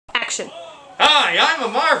Hi, I'm a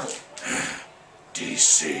Marvel.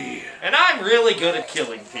 DC. And I'm really good at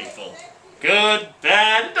killing people. Good,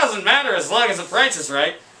 bad, it doesn't matter as long as the price is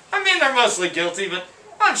right. I mean, they're mostly guilty, but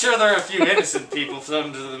I'm sure there are a few innocent people thrown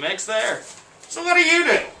into the mix there. So what do you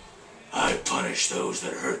do? I punish those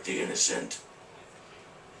that hurt the innocent.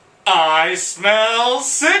 I smell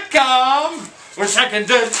sitcom. Rorschach and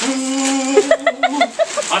Deadpool.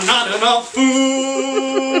 I'm not enough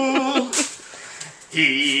fool.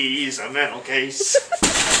 He's a mental case.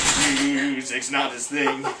 Music's not his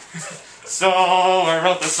thing. So I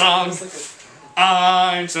wrote the song.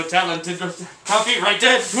 I'm so talented. Copyright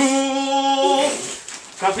Deadpool.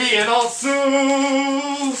 Copy it all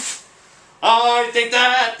soon. I think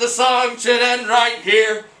that the song should end right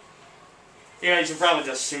here. Yeah, you should probably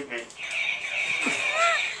just shoot me.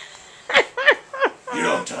 You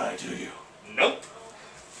don't die, do you? Nope.